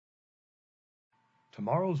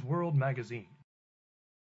Tomorrow's World Magazine,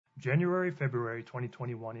 January-February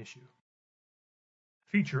 2021 issue.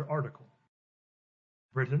 Feature article,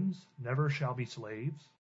 Britons Never Shall Be Slaves,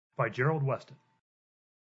 by Gerald Weston.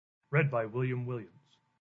 Read by William Williams.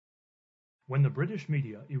 When the British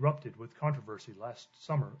media erupted with controversy last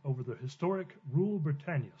summer over the historic Rule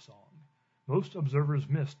Britannia song, most observers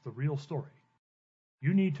missed the real story.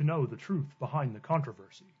 You need to know the truth behind the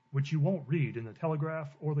controversy, which you won't read in the Telegraph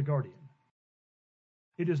or the Guardian.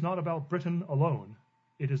 It is not about Britain alone,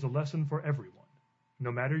 it is a lesson for everyone,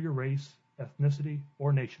 no matter your race, ethnicity,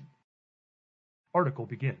 or nation. Article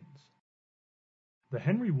begins. The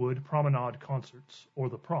Henry Wood Promenade Concerts, or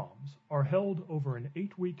the Proms, are held over an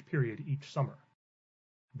 8-week period each summer.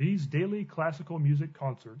 These daily classical music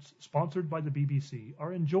concerts, sponsored by the BBC,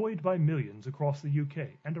 are enjoyed by millions across the UK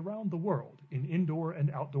and around the world in indoor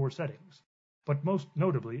and outdoor settings, but most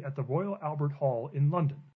notably at the Royal Albert Hall in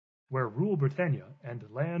London, where Rule Britannia and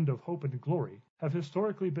Land of Hope and Glory have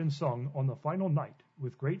historically been sung on the final night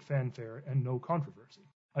with great fanfare and no controversy,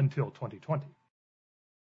 until 2020.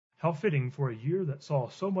 How fitting for a year that saw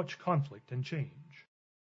so much conflict and change.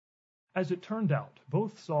 As it turned out,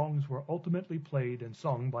 both songs were ultimately played and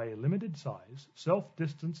sung by a limited-size,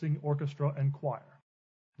 self-distancing orchestra and choir.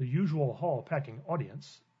 The usual hall-packing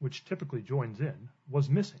audience, which typically joins in, was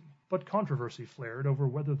missing, but controversy flared over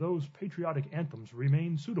whether those patriotic anthems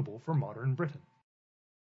remain suitable for modern Britain.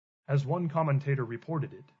 As one commentator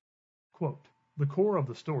reported it, quote, "The core of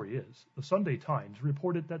the story is, the Sunday Times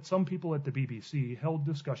reported that some people at the BBC held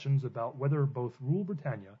discussions about whether both Rule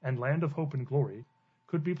Britannia and Land of Hope and Glory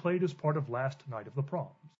could be played as part of Last Night of the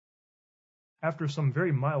Proms. After some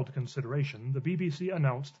very mild consideration, the BBC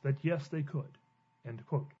announced that yes, they could." End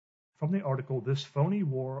quote. From the article, This Phony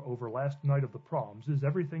War Over Last Night of the Proms is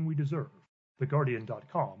Everything We Deserve,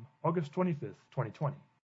 TheGuardian.com, August 25, 2020.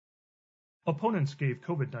 Opponents gave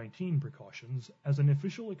COVID-19 precautions as an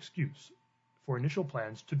official excuse for initial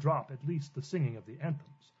plans to drop at least the singing of the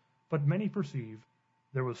anthems, but many perceive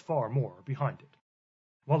there was far more behind it.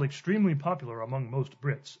 While extremely popular among most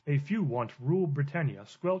Brits, a few want Rule Britannia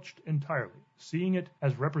squelched entirely, seeing it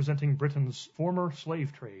as representing Britain's former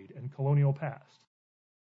slave trade and colonial past.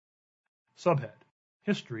 Subhead: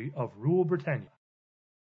 History of Rule Britannia.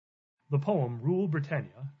 The poem Rule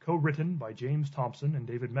Britannia, co-written by James Thomson and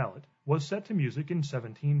David Mallet, was set to music in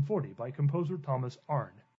 1740 by composer Thomas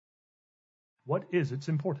Arne. What is its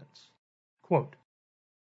importance? Quote,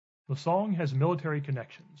 "The song has military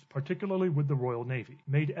connections, particularly with the Royal Navy,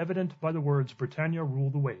 made evident by the words Britannia rule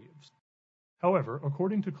the waves. However,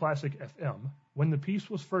 according to Classic FM, when the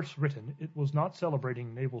piece was first written, it was not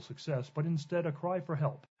celebrating naval success, but instead a cry for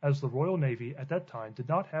help, as the Royal Navy at that time did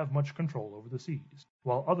not have much control over the seas,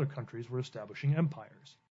 while other countries were establishing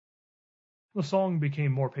empires. The song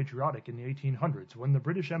became more patriotic in the 1800s when the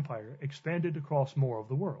British Empire expanded across more of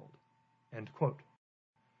the world." End quote.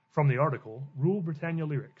 From the article, Rule Britannia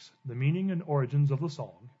Lyrics, the meaning and origins of the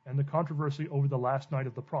song, and the controversy over the last night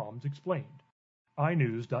of the Proms explained.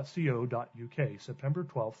 inews.co.uk, September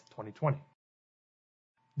 12, 2020.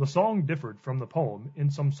 The song differed from the poem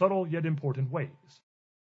in some subtle yet important ways.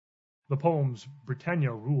 The poem's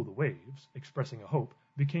Britannia Rule the Waves, expressing a hope,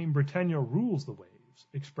 became Britannia Rules the Waves,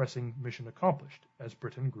 expressing mission accomplished as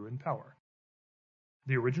Britain grew in power.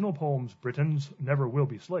 The original poem's Britons Never Will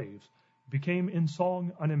Be Slaves became in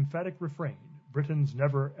song an emphatic refrain, Britons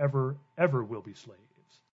never, ever, ever will be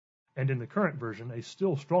slaves, and in the current version a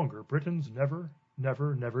still stronger, Britons never,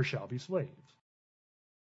 never, never shall be slaves.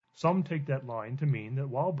 Some take that line to mean that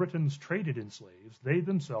while Britons traded in slaves, they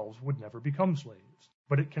themselves would never become slaves,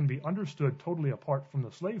 but it can be understood totally apart from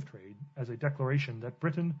the slave trade as a declaration that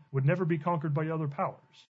Britain would never be conquered by other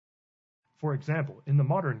powers. For example, in the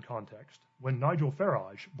modern context, when Nigel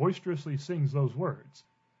Farage boisterously sings those words,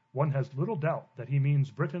 one has little doubt that he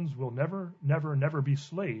means Britons will never, never, never be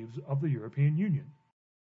slaves of the European Union.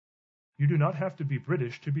 You do not have to be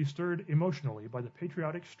British to be stirred emotionally by the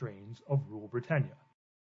patriotic strains of Rule Britannia.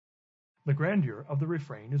 The grandeur of the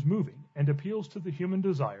refrain is moving and appeals to the human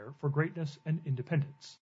desire for greatness and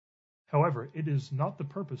independence. However, it is not the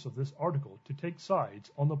purpose of this article to take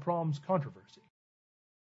sides on the Proms controversy.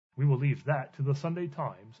 We will leave that to the Sunday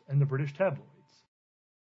Times and the British tabloids.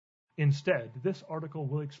 Instead, this article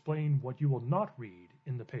will explain what you will not read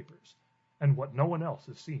in the papers and what no one else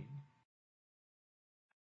is seeing.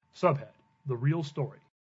 Subhead: The Real Story.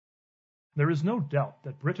 There is no doubt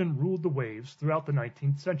that Britain ruled the waves throughout the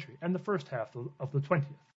 19th century and the first half of the 20th.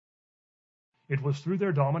 It was through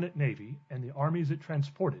their dominant navy and the armies it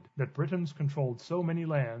transported that Britons controlled so many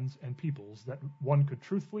lands and peoples that one could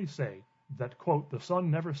truthfully say that, quote, the sun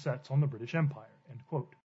never sets on the British Empire, end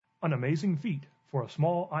quote. An amazing feat for a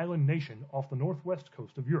small island nation off the northwest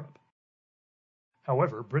coast of Europe.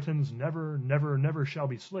 However, Britain's never, never, never shall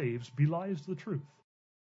be slaves belies the truth.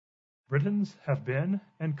 Britons have been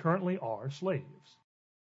and currently are slaves.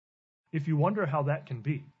 If you wonder how that can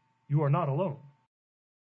be, you are not alone.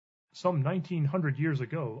 Some 1900 years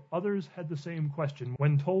ago, others had the same question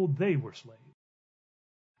when told they were slaves.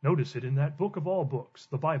 Notice it in that book of all books,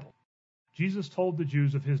 the Bible. Jesus told the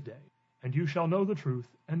Jews of his day, "And you shall know the truth,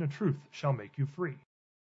 and the truth shall make you free."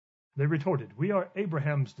 They retorted, "We are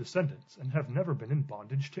Abraham's descendants and have never been in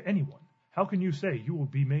bondage to anyone. How can you say you will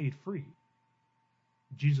be made free?"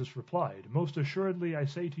 Jesus replied, "Most assuredly I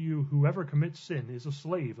say to you, whoever commits sin is a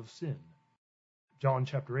slave of sin." John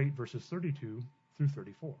chapter 8, verses 32 through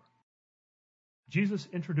 34. Jesus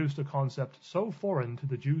introduced a concept so foreign to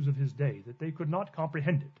the Jews of his day that they could not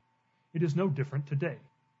comprehend it. It is no different today.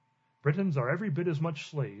 Britons are every bit as much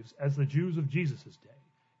slaves as the Jews of Jesus' day,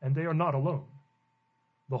 and they are not alone.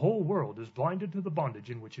 The whole world is blinded to the bondage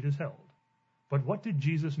in which it is held. But what did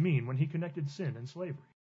Jesus mean when he connected sin and slavery?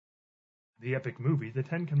 The epic movie, The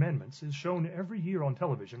Ten Commandments, is shown every year on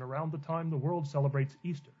television around the time the world celebrates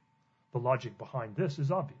Easter. The logic behind this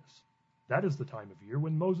is obvious. That is the time of year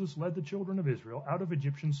when Moses led the children of Israel out of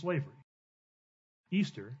Egyptian slavery.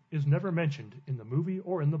 Easter is never mentioned in the movie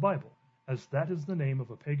or in the Bible, as that is the name of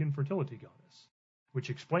a pagan fertility goddess, which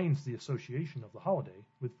explains the association of the holiday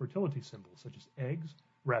with fertility symbols such as eggs,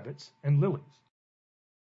 rabbits, and lilies.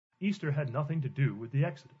 Easter had nothing to do with the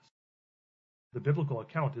Exodus. The biblical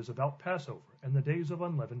account is about Passover and the days of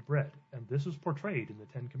unleavened bread, and this is portrayed in the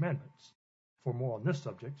Ten Commandments. For more on this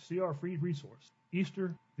subject, see our free resource,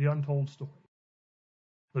 Easter, the Untold Story.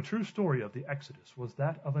 The true story of the Exodus was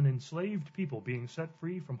that of an enslaved people being set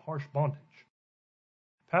free from harsh bondage.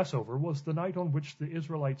 Passover was the night on which the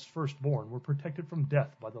Israelites' firstborn were protected from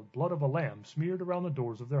death by the blood of a lamb smeared around the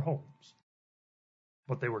doors of their homes.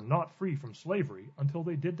 But they were not free from slavery until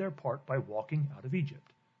they did their part by walking out of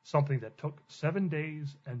Egypt, something that took 7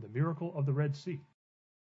 days and the miracle of the Red Sea.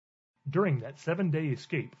 During that 7-day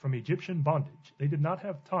escape from Egyptian bondage, they did not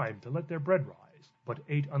have time to let their bread rise, but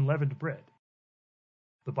ate unleavened bread.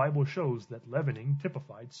 The Bible shows that leavening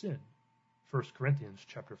typified sin. 1 Corinthians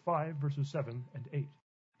chapter 5, verses 7 and 8.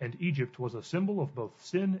 And Egypt was a symbol of both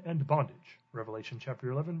sin and bondage. Revelation chapter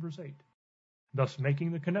 11, verse 8. Thus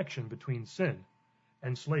making the connection between sin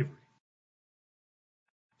and slavery.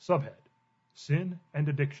 Subhead: Sin and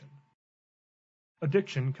Addiction.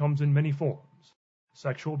 Addiction comes in many forms.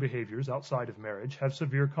 Sexual behaviors outside of marriage have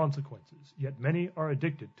severe consequences, yet many are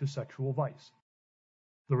addicted to sexual vice.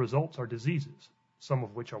 The results are diseases, some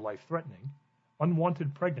of which are life-threatening,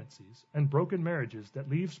 unwanted pregnancies, and broken marriages that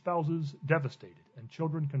leave spouses devastated and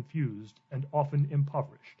children confused and often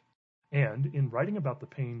impoverished. And, in writing about the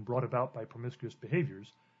pain brought about by promiscuous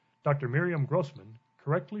behaviors, Dr. Miriam Grossman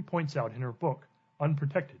correctly points out in her book,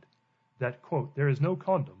 Unprotected, that, quote, "there is no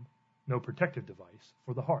condom, no protective device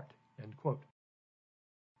for the heart," end quote.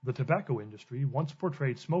 The tobacco industry once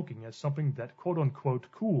portrayed smoking as something that,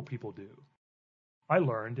 quote-unquote, cool people do. I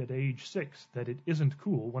learned at age 6 that it isn't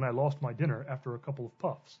cool when I lost my dinner after a couple of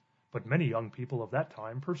puffs, but many young people of that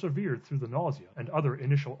time persevered through the nausea and other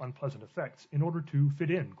initial unpleasant effects in order to fit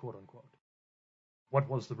in, quote-unquote. What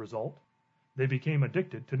was the result? They became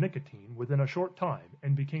addicted to nicotine within a short time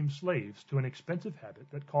and became slaves to an expensive habit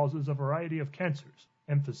that causes a variety of cancers,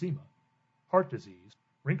 emphysema, heart disease,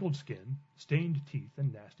 wrinkled skin, stained teeth,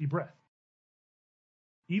 and nasty breath.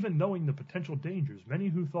 Even knowing the potential dangers, many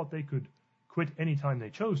who thought they could quit any time they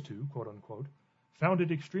chose to, quote-unquote, found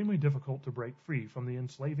it extremely difficult to break free from the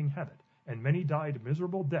enslaving habit, and many died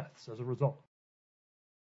miserable deaths as a result.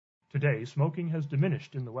 Today, smoking has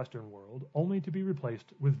diminished in the Western world only to be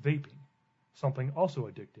replaced with vaping, something also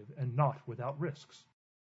addictive and not without risks.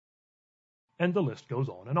 And the list goes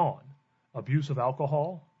on and on. Abuse of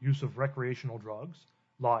alcohol, use of recreational drugs,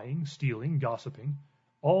 lying, stealing, gossiping,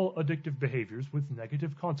 all addictive behaviors with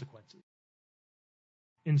negative consequences.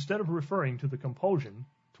 Instead of referring to the compulsion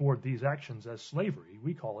toward these actions as slavery,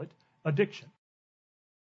 we call it addiction.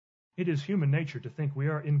 It is human nature to think we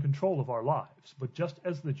are in control of our lives, but just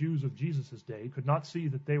as the Jews of Jesus' day could not see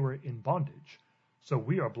that they were in bondage, so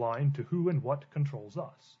we are blind to who and what controls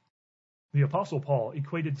us. The Apostle Paul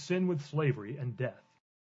equated sin with slavery and death.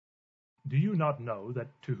 Do you not know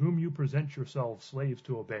that to whom you present yourselves slaves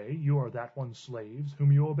to obey, you are that one's slaves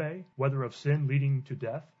whom you obey, whether of sin leading to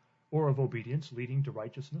death, or of obedience leading to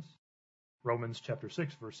righteousness? Romans chapter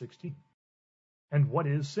 6, verse 16. And what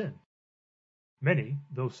is sin? Many,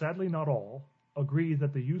 though sadly not all, agree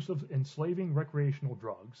that the use of enslaving recreational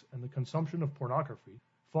drugs and the consumption of pornography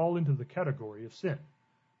fall into the category of sin.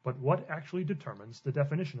 But what actually determines the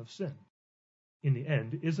definition of sin? In the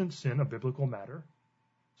end, isn't sin a biblical matter?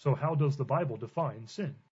 So how does the Bible define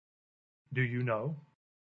sin? Do you know?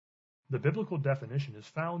 The biblical definition is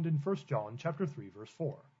found in 1 John chapter 3, verse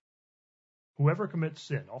 4. Whoever commits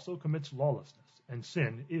sin also commits lawlessness, and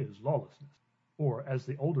sin is lawlessness. Or, as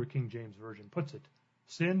the older King James Version puts it,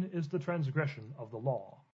 sin is the transgression of the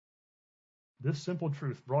law. This simple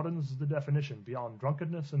truth broadens the definition beyond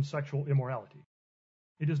drunkenness and sexual immorality.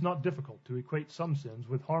 It is not difficult to equate some sins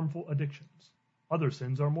with harmful addictions. Other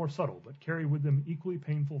sins are more subtle, but carry with them equally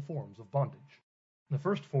painful forms of bondage. The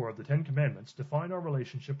first four of the Ten Commandments define our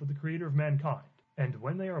relationship with the Creator of mankind, and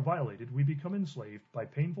when they are violated, we become enslaved by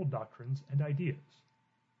painful doctrines and ideas.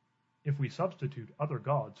 If we substitute other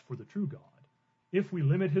gods for the true God, if we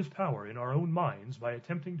limit his power in our own minds by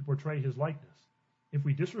attempting to portray his likeness, if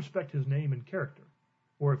we disrespect his name and character,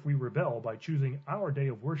 or if we rebel by choosing our day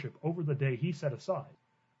of worship over the day he set aside,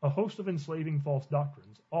 a host of enslaving false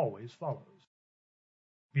doctrines always follows.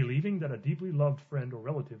 Believing that a deeply loved friend or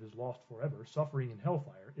relative is lost forever, suffering in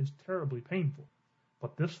hellfire, is terribly painful,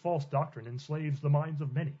 but this false doctrine enslaves the minds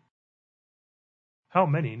of many. How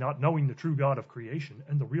many, not knowing the true God of creation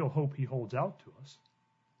and the real hope he holds out to us,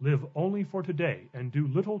 live only for today and do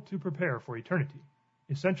little to prepare for eternity,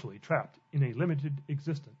 essentially trapped in a limited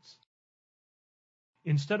existence.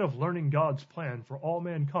 Instead of learning God's plan for all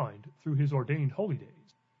mankind through his ordained holy days,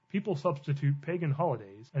 people substitute pagan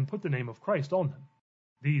holidays and put the name of Christ on them.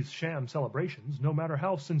 These sham celebrations, no matter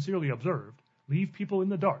how sincerely observed, leave people in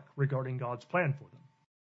the dark regarding God's plan for them.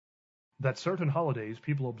 That certain holidays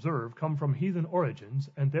people observe come from heathen origins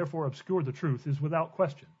and therefore obscure the truth is without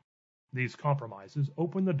question. These compromises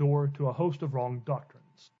open the door to a host of wrong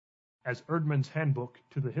doctrines. As Erdman's Handbook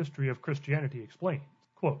to the History of Christianity explains,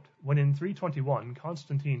 quote, when in 321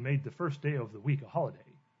 Constantine made the first day of the week a holiday,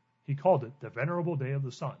 he called it the Venerable Day of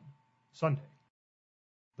the Sun, Sunday.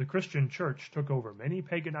 The Christian Church took over many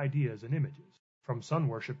pagan ideas and images. From sun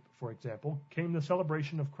worship, for example, came the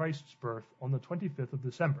celebration of Christ's birth on the 25th of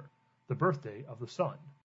December, the birthday of the sun.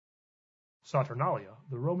 Saturnalia,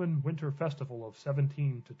 the Roman winter festival of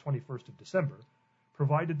 17 to 21st of December,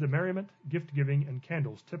 provided the merriment, gift-giving, and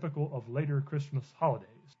candles typical of later Christmas holidays.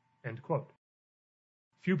 End quote.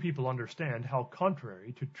 Few people understand how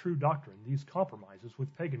contrary to true doctrine these compromises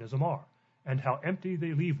with paganism are, and how empty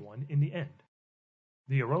they leave one in the end.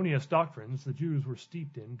 The erroneous doctrines the Jews were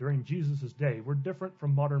steeped in during Jesus' day were different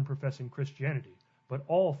from modern professing Christianity, but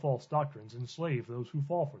all false doctrines enslave those who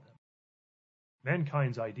fall for them.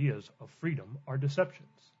 Mankind's ideas of freedom are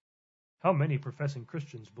deceptions. How many professing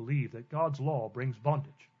Christians believe that God's law brings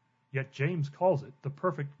bondage, yet James calls it the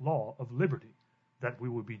perfect law of liberty that we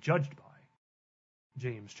will be judged by.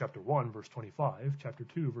 James chapter 1, verse 25, chapter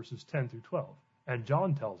 2, verses 10 through 12. And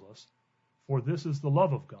John tells us, for this is the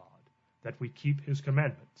love of God, that we keep his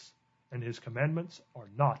commandments, and his commandments are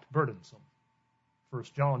not burdensome. 1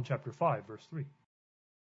 John chapter 5, verse 3.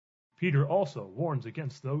 Peter also warns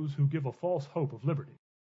against those who give a false hope of liberty.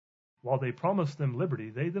 While they promise them liberty,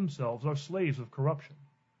 they themselves are slaves of corruption.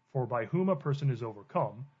 For by whom a person is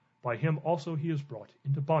overcome, by him also he is brought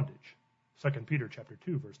into bondage. 2 Peter chapter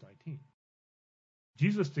 2, verse 19.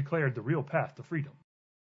 Jesus declared the real path to freedom.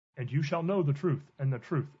 And you shall know the truth, and the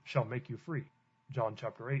truth shall make you free. John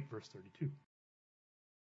chapter 8, verse 32.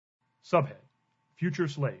 Subhead: Future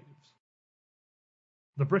Slaves.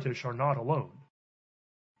 The British are not alone.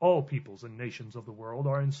 All peoples and nations of the world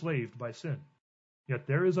are enslaved by sin. Yet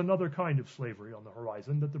there is another kind of slavery on the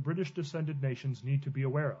horizon that the British-descended nations need to be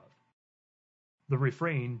aware of. The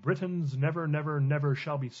refrain, Britons never, never, never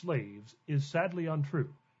shall be slaves, is sadly untrue,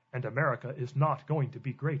 and America is not going to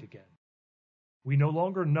be great again. We no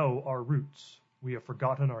longer know our roots. We have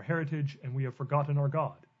forgotten our heritage, and we have forgotten our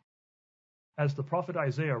God. As the prophet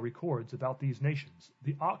Isaiah records about these nations,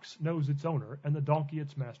 the ox knows its owner and the donkey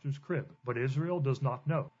its master's crib, but Israel does not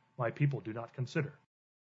know. My people do not consider.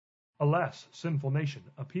 Alas, sinful nation,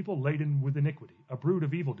 a people laden with iniquity, a brood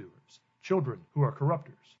of evildoers, children who are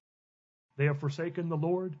corrupters. They have forsaken the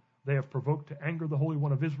Lord, they have provoked to anger the Holy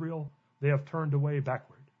One of Israel, they have turned away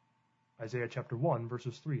backward. Isaiah chapter 1,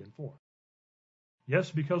 verses 3 and 4.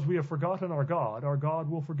 Yes, because we have forgotten our God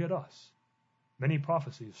will forget us. Many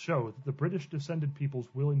prophecies show that the British-descended peoples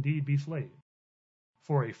will indeed be slaves.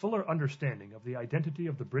 For a fuller understanding of the identity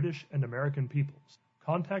of the British and American peoples,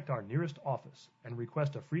 contact our nearest office and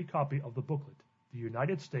request a free copy of the booklet, The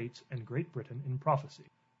United States and Great Britain in Prophecy,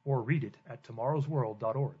 or read it at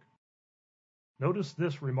tomorrowsworld.org. Notice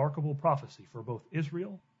this remarkable prophecy for both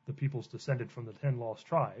Israel, the peoples descended from the 10 lost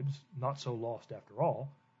tribes, not so lost after all,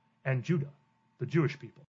 and Judah, the Jewish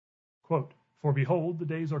people. Quote, for behold, the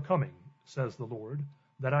days are coming, says the Lord,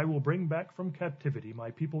 that I will bring back from captivity my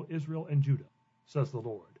people Israel and Judah. says the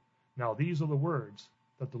Lord. Now these are the words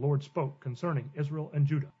that the Lord spoke concerning Israel and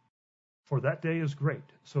Judah. For that day is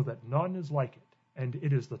great, so that none is like it, and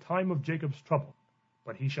it is the time of Jacob's trouble,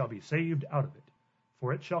 but he shall be saved out of it.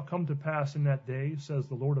 For it shall come to pass in that day, says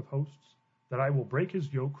the Lord of hosts, that I will break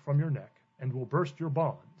his yoke from your neck, and will burst your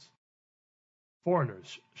bonds.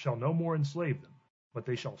 Foreigners shall no more enslave them, but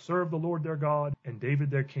they shall serve the Lord their God, and David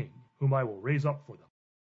their king, whom I will raise up for them.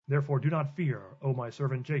 Therefore do not fear, O my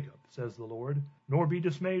servant Jacob, says the Lord, nor be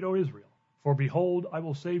dismayed, O Israel. For behold, I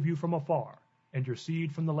will save you from afar, and your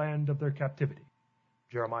seed from the land of their captivity.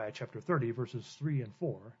 Jeremiah chapter 30, verses 3 and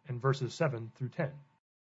 4, and verses 7 through 10.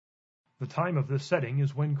 The time of this setting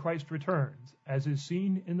is when Christ returns, as is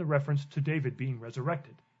seen in the reference to David being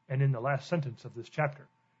resurrected, and in the last sentence of this chapter.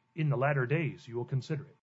 In the latter days you will consider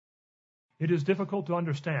it. It is difficult to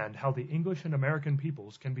understand how the English and American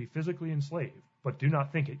peoples can be physically enslaved, but do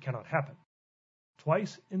not think it cannot happen.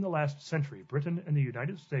 Twice in the last century, Britain and the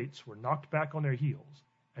United States were knocked back on their heels,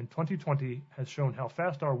 and 2020 has shown how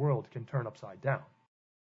fast our world can turn upside down.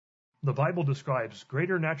 The Bible describes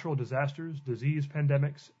greater natural disasters, disease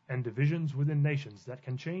pandemics, and divisions within nations that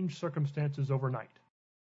can change circumstances overnight.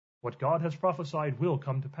 What God has prophesied will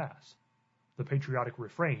come to pass. The patriotic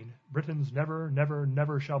refrain, Britons never, never,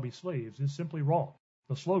 never shall be slaves, is simply wrong.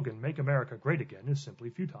 The slogan, Make America Great Again, is simply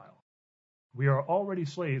futile. We are already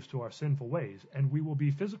slaves to our sinful ways, and we will be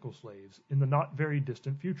physical slaves in the not very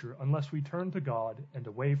distant future unless we turn to God and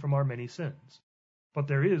away from our many sins. But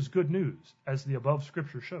there is good news, as the above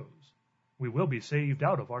scripture shows. We will be saved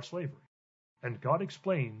out of our slavery. And God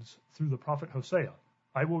explains through the prophet Hosea,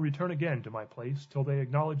 I will return again to my place till they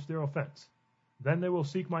acknowledge their offense. Then they will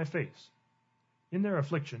seek my face. In their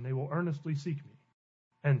affliction they will earnestly seek me.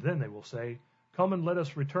 And then they will say, Come and let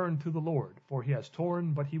us return to the Lord, for he has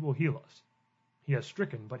torn, but he will heal us. He has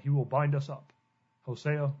stricken, but he will bind us up.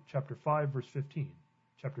 Hosea chapter 5, verse 15,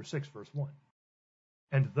 chapter 6, verse 1.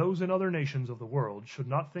 And those in other nations of the world should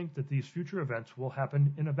not think that these future events will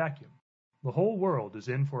happen in a vacuum. The whole world is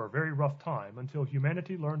in for a very rough time until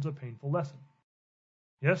humanity learns a painful lesson.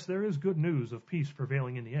 Yes, there is good news of peace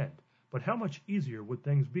prevailing in the end, but how much easier would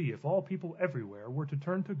things be if all people everywhere were to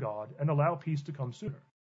turn to God and allow peace to come sooner?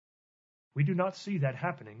 We do not see that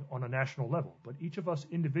happening on a national level, but each of us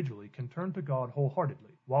individually can turn to God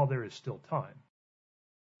wholeheartedly while there is still time.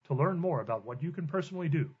 To learn more about what you can personally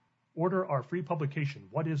do, order our free publication,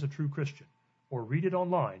 What is a True Christian?, or read it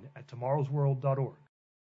online at tomorrowsworld.org.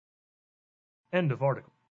 End of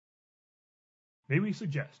article. May we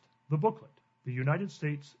suggest the booklet, The United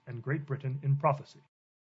States and Great Britain in Prophecy.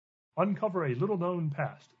 Uncover a little-known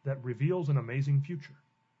past that reveals an amazing future.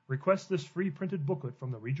 Request this free printed booklet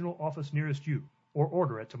from the regional office nearest you, or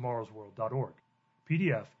order at tomorrowsworld.org.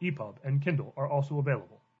 PDF, EPUB, and Kindle are also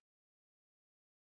available.